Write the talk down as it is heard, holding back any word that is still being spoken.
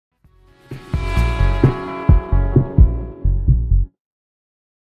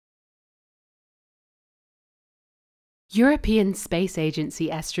European Space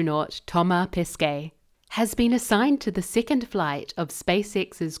Agency astronaut Thomas Pesquet has been assigned to the second flight of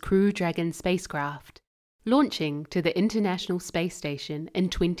SpaceX's Crew Dragon spacecraft, launching to the International Space Station in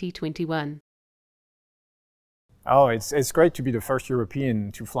 2021. Oh, it's great to be the first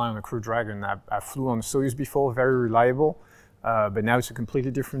European to fly on a Crew Dragon. I flew on Soyuz before, very reliable, but now it's a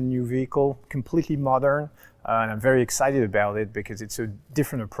completely different new vehicle, completely modern, and I'm very excited about it because it's a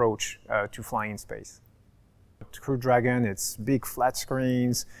different approach to flying in space. Crew Dragon, it's big flat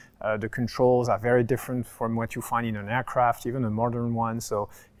screens, the controls are very different from what you find in an aircraft, even a modern one, so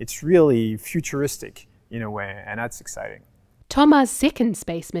it's really futuristic in a way, and that's exciting. Thomas' second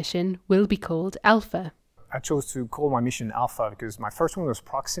space mission will be called Alpha. I chose to call my mission Alpha because my first one was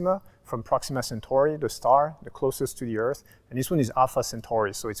Proxima, from Proxima Centauri, the star, the closest to the Earth, and this one is Alpha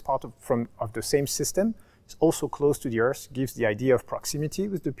Centauri, so it's part of the same system. It's also close to the Earth, gives the idea of proximity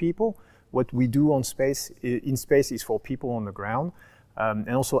with the people. What we do in space is for people on the ground. And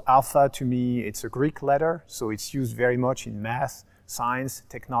also Alpha, to me, it's a Greek letter, so it's used very much in math, science,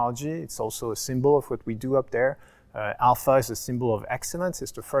 technology. It's also a symbol of what we do up there. Alpha is a symbol of excellence.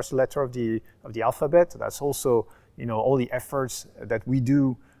 It's the first letter of the alphabet. That's also, all the efforts that we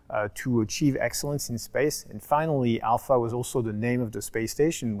do to achieve excellence in space. And finally, Alpha was also the name of the space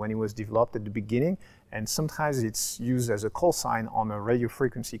station when it was developed at the beginning. And sometimes it's used as a call sign on a radio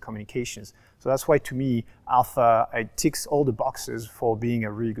frequency communications. So that's why, to me, Alpha, it ticks all the boxes for being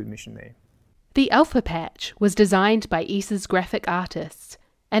a really good mission name. The Alpha patch was designed by ESA's graphic artists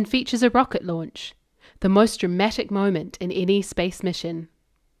and features a rocket launch, the most dramatic moment in any space mission.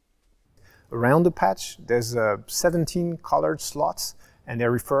 Around the patch, there's 17 colored slots, and they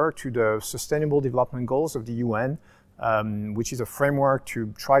refer to the Sustainable Development Goals of the UN, which is a framework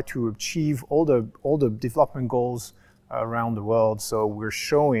to try to achieve all the development goals around the world. So we're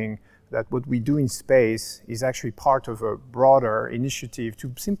showing that what we do in space is actually part of a broader initiative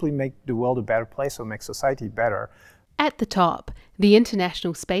to simply make the world a better place or make society better. At the top, the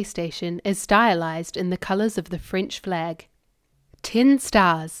International Space Station is stylized in the colors of the French flag. 10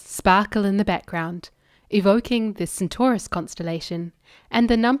 stars sparkle in the background, evoking the Centaurus constellation and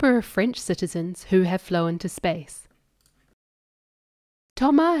the number of French citizens who have flown to space.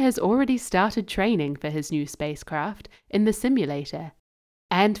 Thomas has already started training for his new spacecraft in the simulator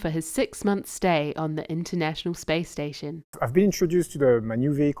and for his 6-month stay on the International Space Station. I've been introduced to my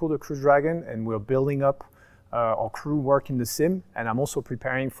new vehicle, the Crew Dragon, and we're building up our crew work in the sim, and I'm also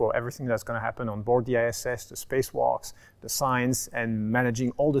preparing for everything that's going to happen on board the ISS, the spacewalks, the science, and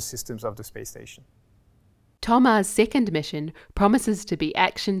managing all the systems of the space station. Thomas' second mission promises to be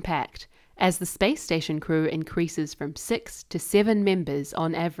action-packed as the space station crew increases from 6 to 7 members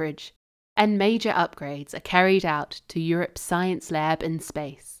on average, and major upgrades are carried out to Europe's science lab in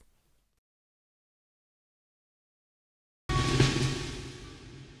space.